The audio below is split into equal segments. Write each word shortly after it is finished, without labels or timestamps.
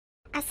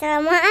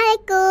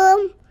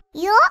Assalamualaikum.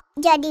 Yuk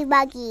jadi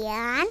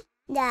bagian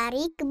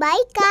dari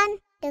kebaikan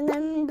dengan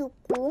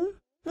mendukung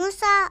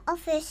Nussa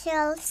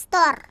Official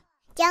Store.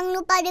 Jangan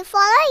lupa di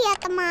follow ya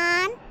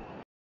teman.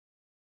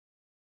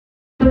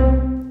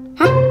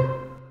 Hah?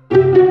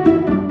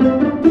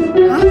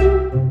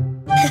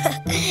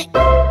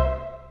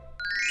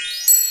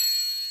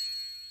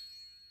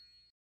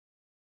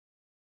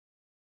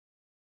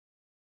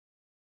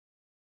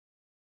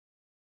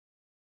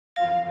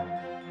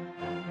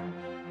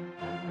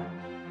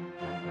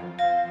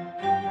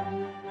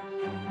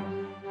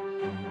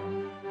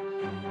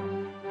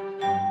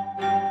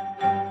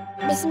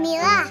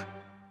 Bismillah.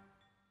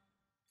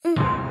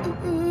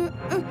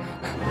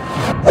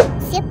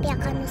 Siap ya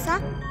Kak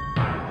Nussa?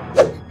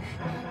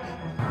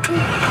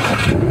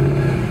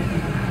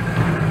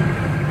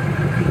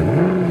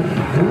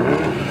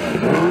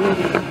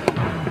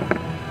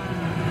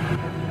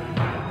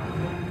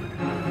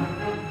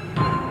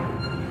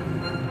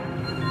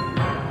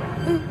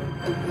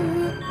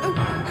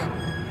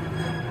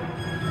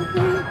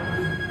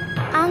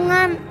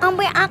 Angan,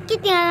 sampai akit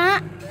ya,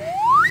 Nak.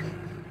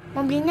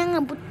 Mobilnya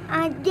ngebut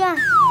aja.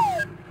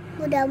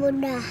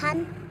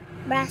 Mudah-mudahan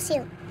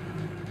berhasil.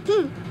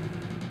 1,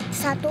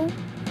 2,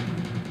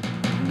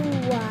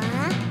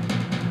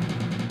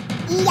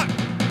 iya.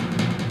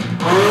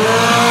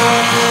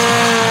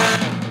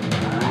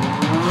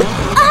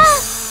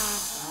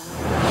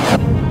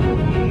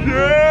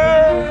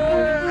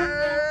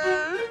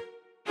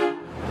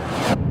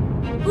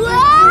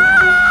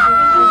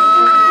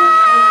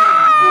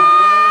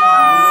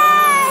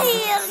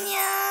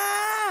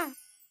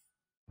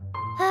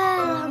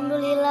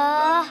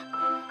 Alhamdulillah,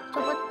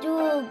 cepet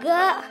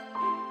juga.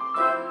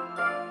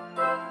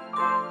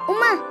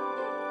 Uma,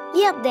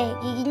 lihat deh,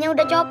 giginya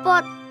udah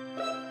copot.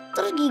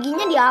 Terus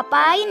giginya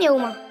diapain ya,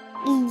 Uma?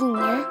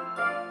 Giginya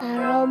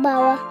taruh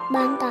bawah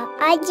bantal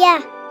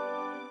aja,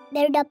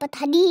 biar dapat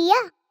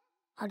hadiah.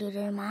 Hadiah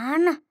dari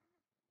mana?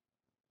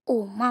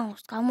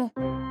 Maus kamu.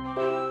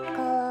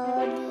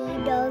 Kalau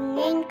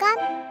didongengkan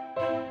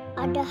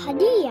ada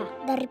hadiah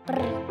dari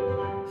peri.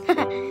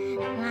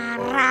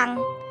 Ngarang.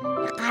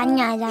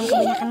 Makanya jangan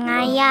kebanyakan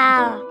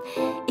ngayal.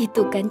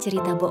 Itu kan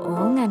cerita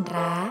bohongan,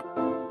 Ra.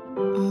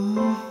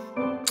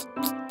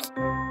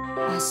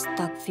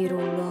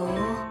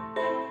 Astagfirullah.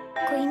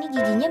 Kok ini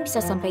giginya bisa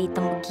sampai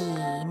hitam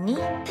begini?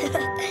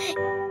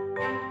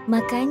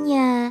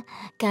 Makanya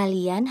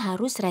kalian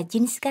harus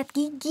rajin sikat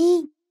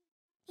gigi.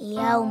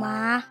 Iya,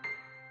 Uma.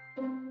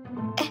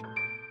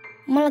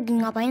 Uma lagi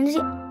ngapain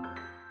sih?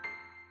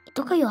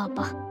 Itu kayak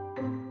apa?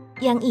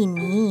 Yang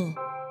ini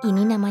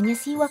namanya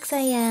siwak,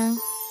 sayang.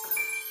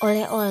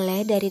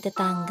 Oleh-oleh dari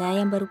tetangga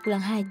yang baru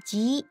pulang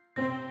haji.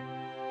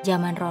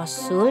 Zaman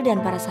Rasul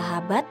dan para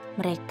sahabat,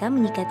 mereka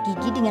menyikat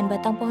gigi dengan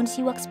batang pohon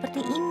siwak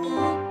seperti ini.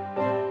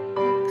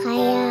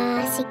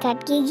 Kayak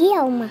sikat gigi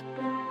ya, Uma?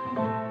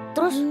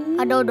 Terus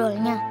ada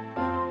odolnya?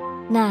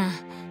 Nah,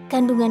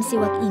 kandungan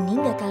siwak ini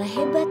gak kalah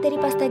hebat dari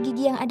pasta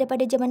gigi yang ada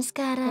pada zaman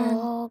sekarang.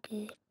 Oh,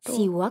 gitu.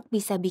 Siwak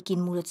bisa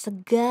bikin mulut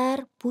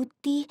segar,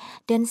 putih,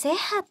 dan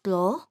sehat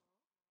loh.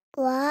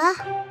 Wah,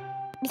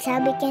 bisa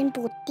bikin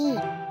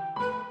putih.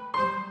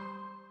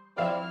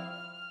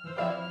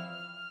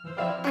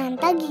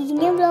 Anta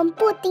giginya belum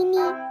putih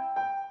nih.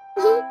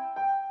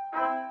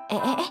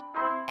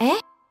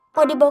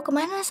 Mau dibawa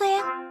kemana,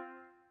 sayang?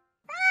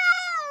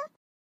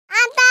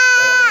 Anta!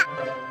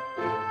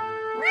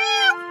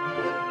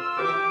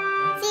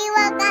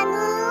 Siwakan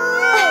dulu.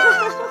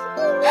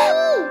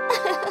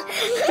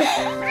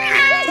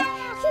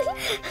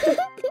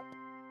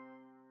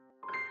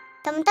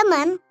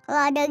 Teman-teman,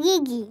 kalau ada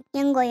gigi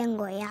yang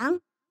goyang-goyang,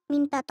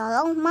 minta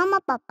tolong mama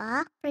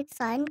papa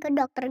periksain ke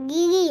dokter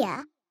gigi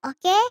ya.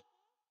 Oke?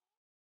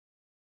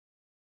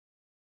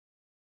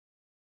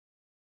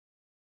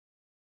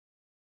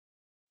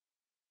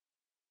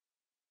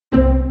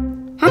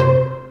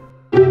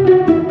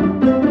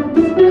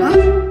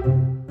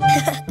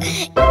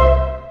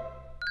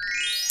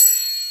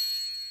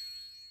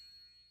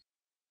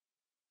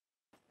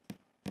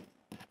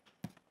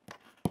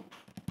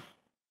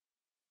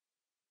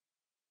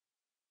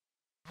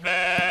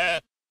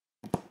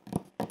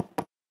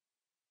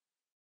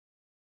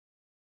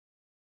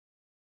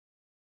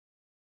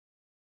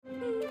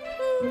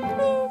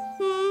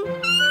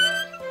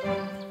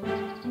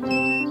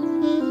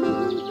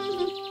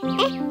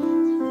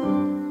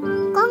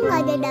 Kok nggak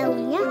ada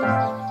daunnya?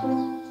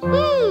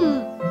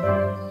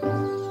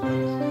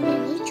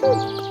 Lucu.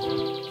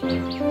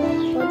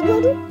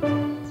 Waduh.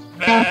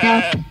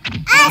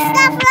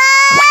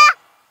 Astagfirullah!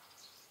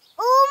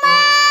 Uma!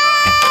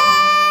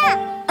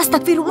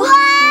 Astagfirullah.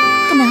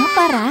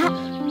 Kenapa, Ra?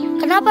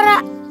 Kenapa, Ra?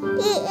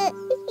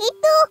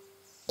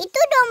 Itu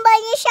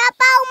dombanya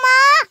siapa, Uma?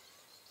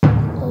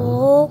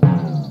 Oh,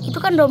 itu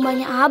kan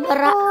dombanya Abah,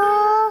 Ra.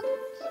 Oh,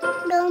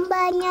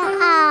 dombanya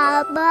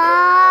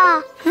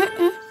Abah.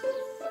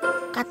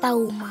 Kata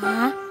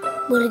Uma,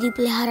 boleh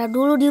dipelihara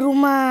dulu di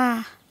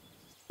rumah.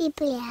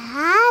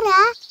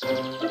 Dipelihara?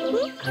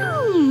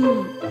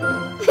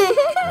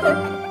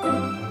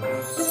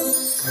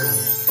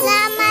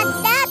 Selamat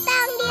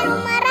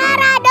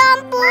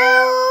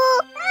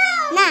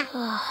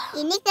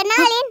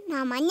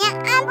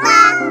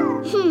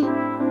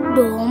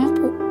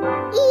Dompu.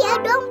 Iya,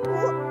 dompu.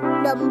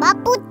 Domba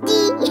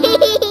putih.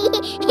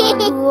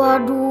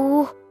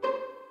 Waduh.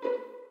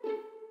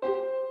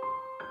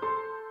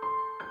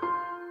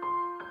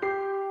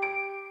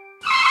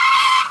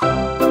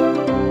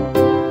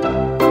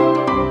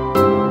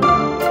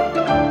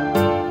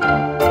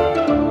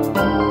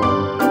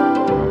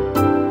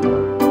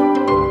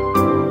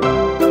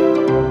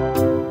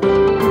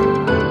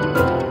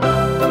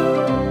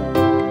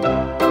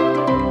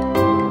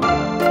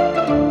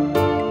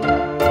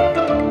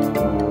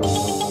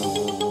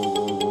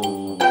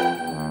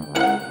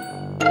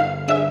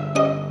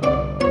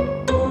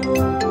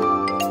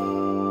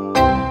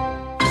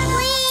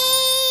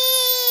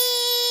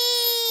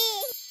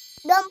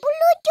 Dompu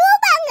lucu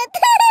banget.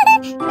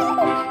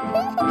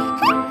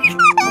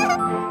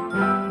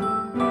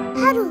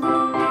 Aduh,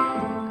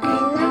 I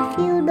love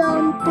you,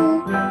 dompu.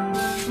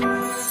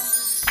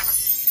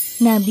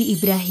 Nabi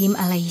Ibrahim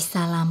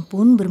alaihissalam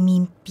pun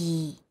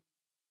bermimpi.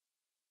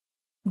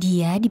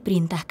 Dia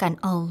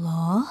diperintahkan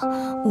Allah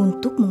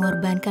untuk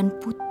mengorbankan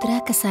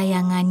putra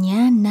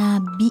kesayangannya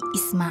Nabi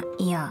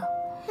Ismail.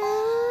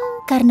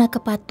 Karena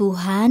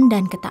kepatuhan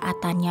dan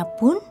ketaatannya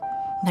pun,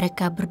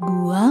 mereka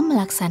berdua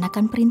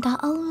melaksanakan perintah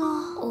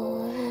Allah.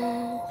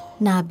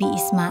 Nabi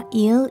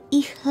Ismail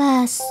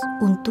ikhlas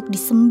untuk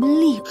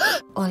disembelih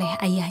oleh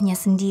ayahnya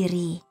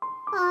sendiri.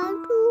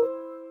 Aduh.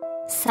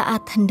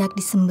 Saat hendak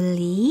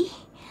disembelih,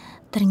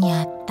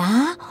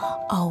 ternyata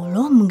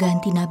Allah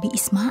mengganti Nabi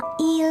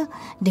Ismail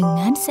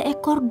dengan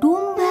seekor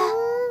domba.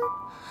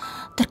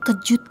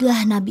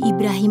 Terkejutlah Nabi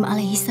Ibrahim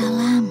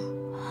alaihissalam.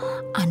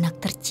 Anak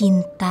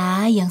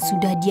tercinta yang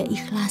sudah dia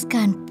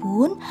ikhlaskan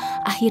pun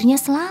akhirnya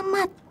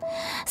selamat,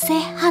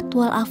 sehat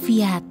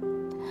walafiat.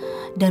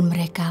 Dan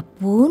mereka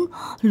pun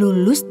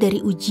lulus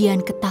dari ujian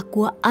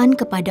ketakwaan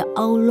kepada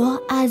Allah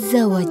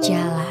Azza wa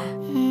Jalla.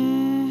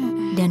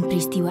 Dan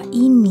peristiwa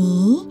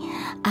ini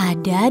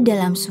ada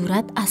dalam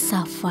surat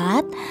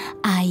As-Saffat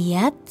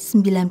ayat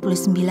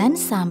 99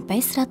 sampai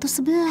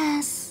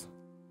 111.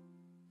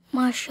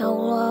 Masya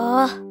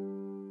Allah.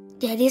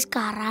 Jadi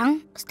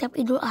sekarang setiap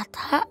Idul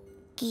Adha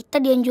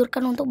kita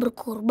dianjurkan untuk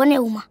berkurban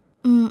ya Uma.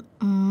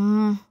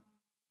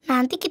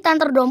 Nanti kita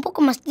antar dompu ke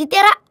masjid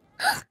ya Ra.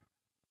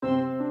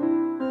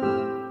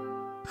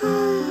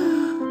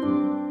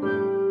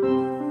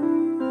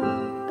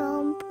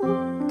 Dompu,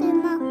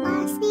 terima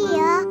kasih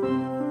ya.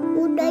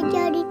 Udah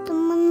jadi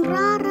temen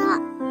Rara.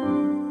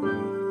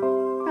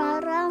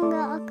 Rara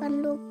gak akan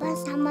lupa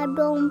sama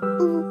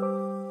dompu.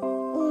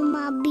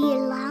 Uma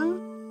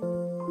bilang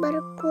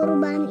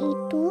berkurban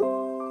itu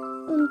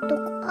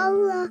untuk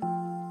Allah.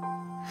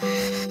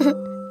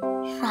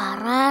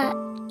 Rara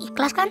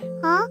ikhlas kan?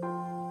 Hah?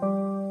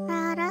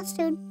 Rara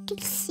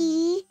sedih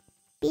sih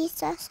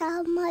pisah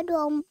sama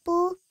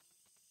dompu.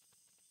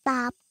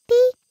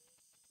 Tapi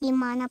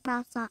gimana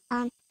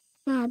perasaan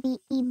Nabi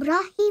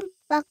Ibrahim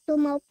waktu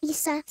mau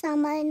pisah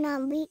sama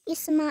Nabi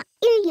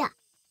Ismail ya?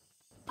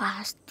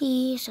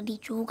 Pasti sedih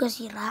juga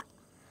sih Ra.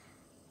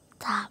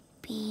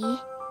 Tapi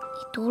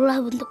itulah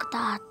bentuk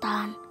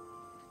ketaatan.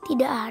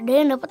 Tidak ada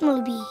yang dapat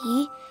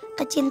melebihi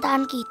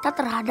kecintaan kita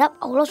terhadap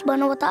Allah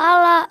Subhanahu wa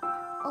Ta'ala.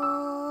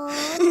 Oh,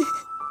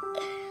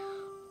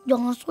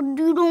 Jangan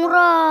sedih dong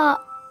Ra.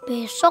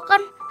 Besok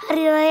kan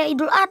hari raya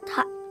Idul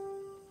Adha.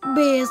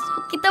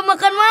 Besok kita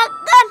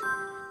makan-makan,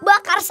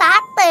 bakar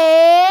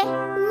sate.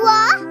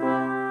 wah,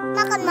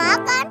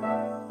 makan-makan.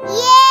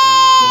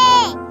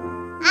 Yeay,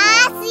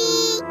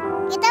 asik.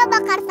 Kita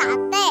bakar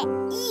sate.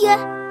 Iya,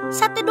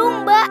 sate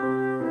domba.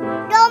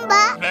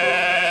 Domba.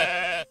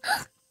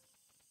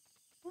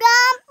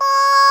 Dompu.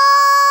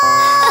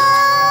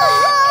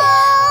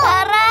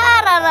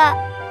 Rara.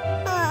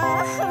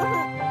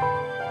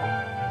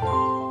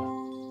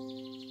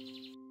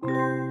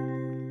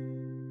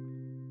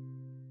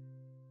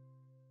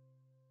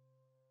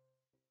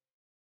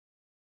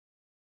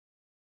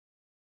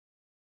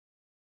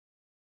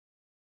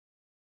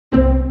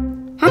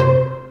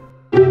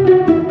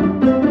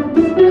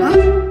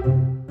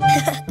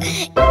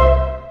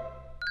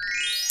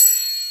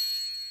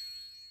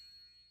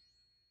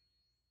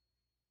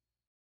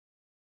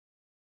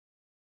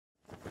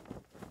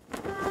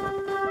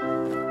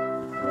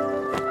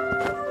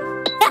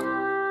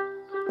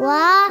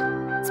 Wah,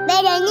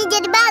 sepedanya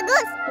jadi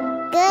bagus.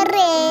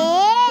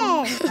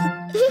 Keren.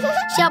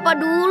 Siapa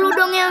dulu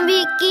dong yang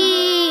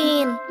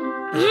bikin?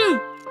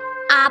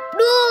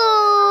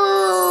 Abdul.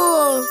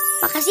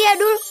 Makasih ya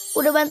Dul,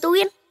 udah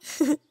bantuin.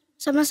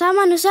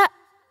 Sama-sama Nusa.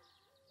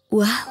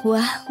 Wah.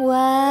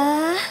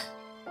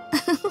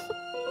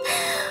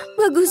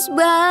 Bagus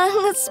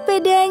banget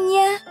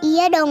sepedanya.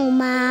 Iya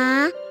dong,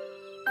 Ma.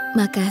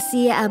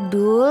 Makasih ya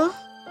Abdul.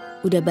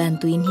 Udah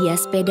bantuin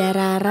hias sepeda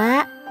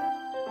Rara.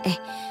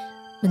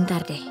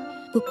 Bentar deh.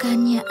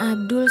 Bukannya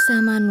Abdul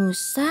sama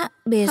Nusa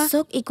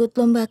besok ikut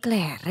lomba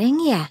kelereng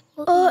ya?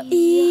 Oh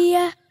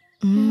iya.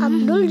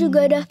 Abdul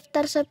juga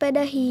daftar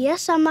sepeda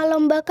hias sama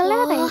lomba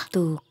kelereng.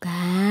 Tuh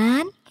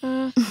kan.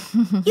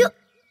 Yuk,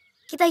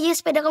 kita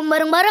hias sepeda kamu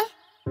bareng-bareng.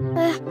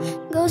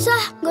 Gak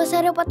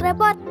usah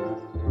repot-repot.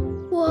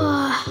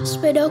 Wah,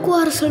 sepedaku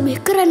harus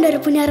lebih keren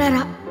dari punya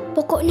Rara.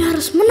 Pokoknya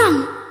harus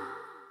menang.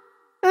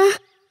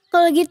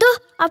 Kalau gitu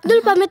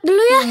Abdul pamit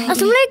dulu ya.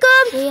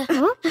 Assalamualaikum. Iya.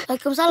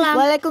 Waalaikumsalam.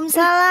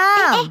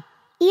 Waalaikumsalam.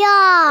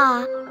 Ya,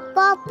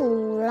 kok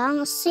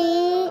pulang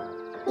sih?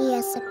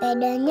 Iya,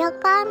 sepedanya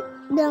kan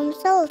belum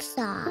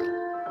selesai.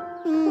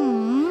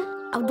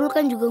 Abdul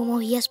kan juga mau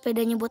hias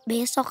sepedanya buat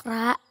besok,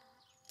 Ra.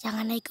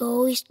 Jangan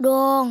egois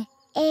dong.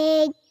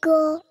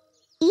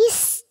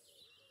 Egois?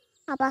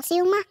 Apa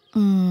sih, Uma?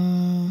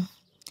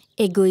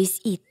 Egois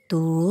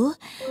itu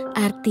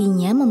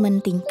artinya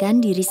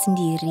mementingkan diri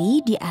sendiri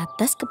di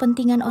atas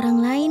kepentingan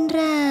orang lain,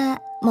 Ra.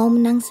 Mau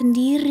menang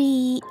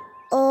sendiri.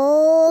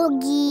 Oh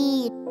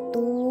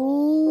gitu.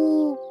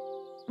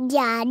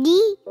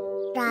 Jadi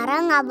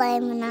Rara nggak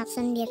boleh menang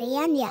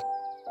sendirian ya?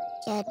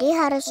 Jadi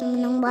harus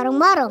menang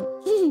bareng-bareng.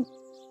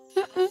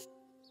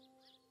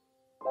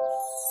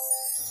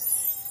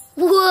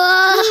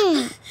 Wah,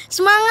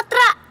 semangat,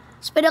 Ra.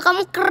 Sepeda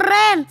kamu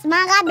keren.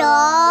 Semangat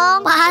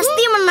dong.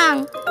 Pasti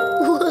menang.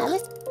 Bagus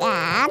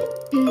kan?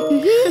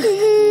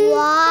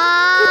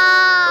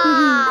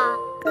 Wah,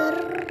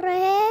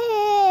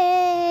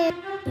 keren.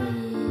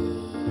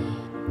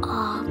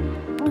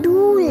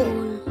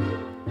 Abdul.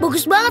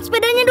 Bagus banget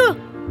sepedanya, Dul.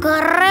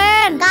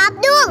 Keren. Kak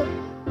Abdul,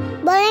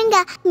 boleh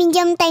nggak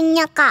minjam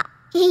tanknya, Kak?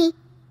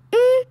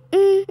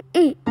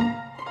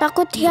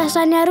 Takut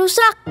hiasannya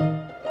rusak.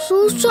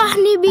 Susah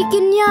nih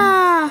bikinnya.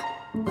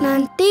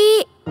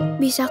 Nanti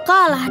bisa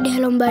kalah deh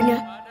lombanya.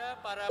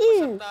 Para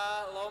peserta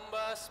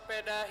lomba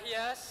sepeda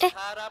hias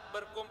harap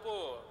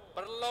berkumpul.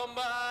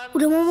 Perlombaan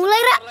Udah mau mulai,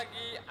 Ra.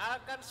 lagi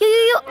akan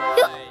Yuk.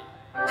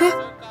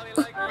 Sekali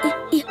lagi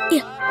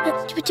Iya.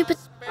 Cepet.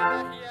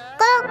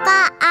 Kok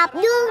Kak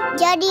Abdul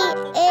jadi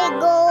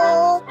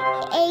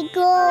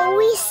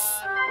egois?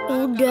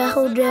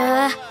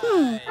 Udah.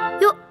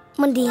 Yuk,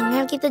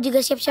 mendingan kita juga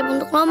siap-siap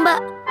untuk lomba.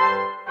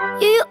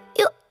 Yuk.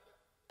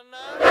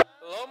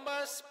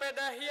 lomba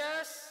sepeda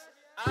hias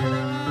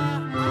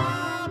adalah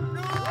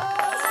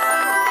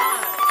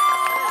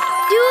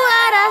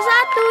Juara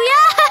 1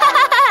 ya.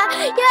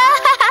 Ya.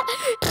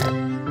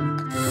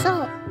 So.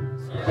 1,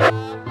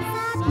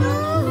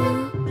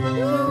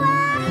 2,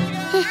 3.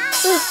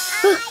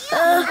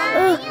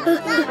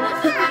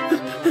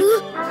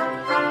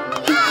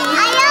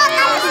 Ayo,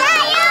 kamu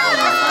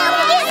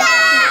bisa.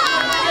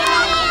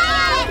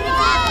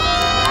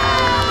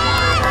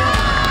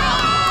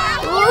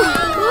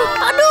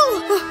 Aduh.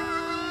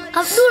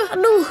 Abdul.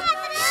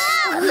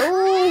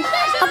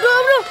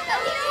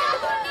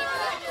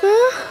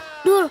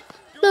 Dul.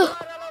 Loh,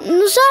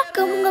 Nusa,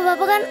 kamu gak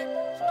apa-apa kan?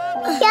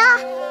 Ya,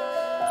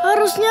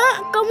 Harusnya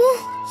kamu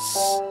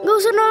gak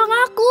usah nolong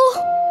aku.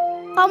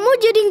 Kamu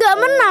jadi gak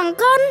menang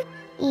kan?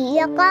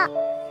 iya Kak.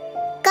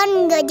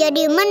 Kan nggak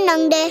jadi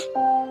menang deh.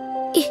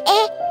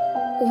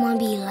 Uma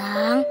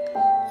bilang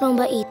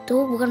lomba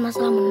itu bukan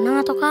masalah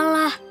menang atau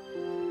kalah.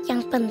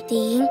 Yang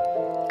penting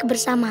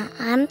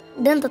kebersamaan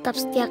dan tetap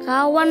setia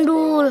kawan,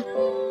 Dul.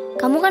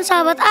 Kamu kan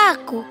sahabat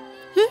aku.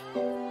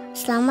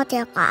 Selamat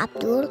ya Kak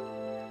Abdul.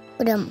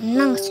 Udah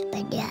menang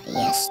sepeda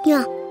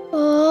hiasnya.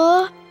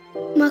 Oh,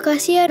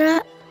 makasih ya, Ra.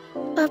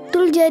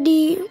 Abdul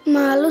jadi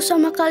malu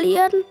sama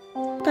kalian.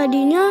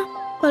 Tadinya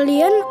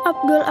kalian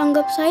Abdul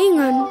anggap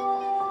saingan.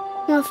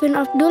 Maafin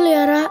Abdul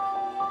ya, Ra.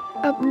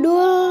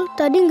 Abdul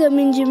tadi nggak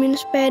minjemin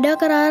sepeda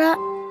ke Rara.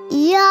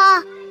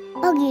 Iya.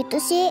 Oh gitu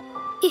sih.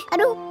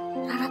 Aduh.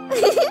 Rara.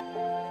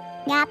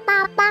 Gak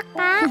apa-apa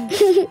Kak.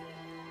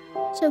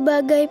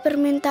 Sebagai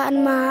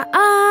permintaan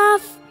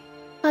maaf,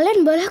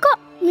 kalian boleh kok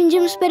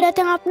minjem sepeda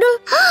Teng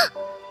Abdul.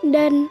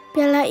 Dan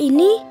piala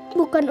ini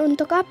bukan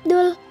untuk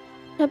Abdul,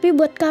 tapi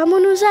buat kamu,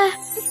 Nusa,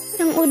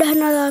 yang udah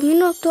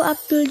nolongin waktu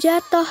Abdul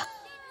jatuh.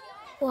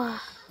 Wah.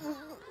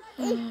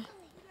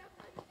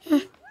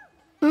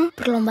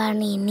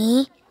 Perlombaan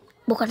ini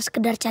bukan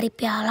sekedar cari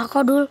piala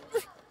kok, Dul.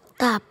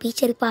 Tapi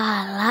cari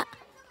pahala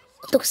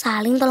untuk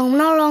saling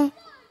tolong-menolong.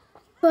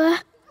 Wah,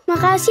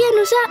 makasih ya,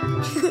 Nusa.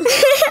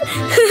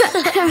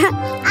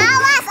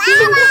 Awas.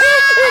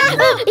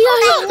 Yuk.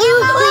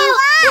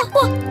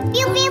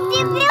 Piu.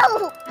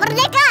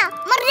 Merdeka.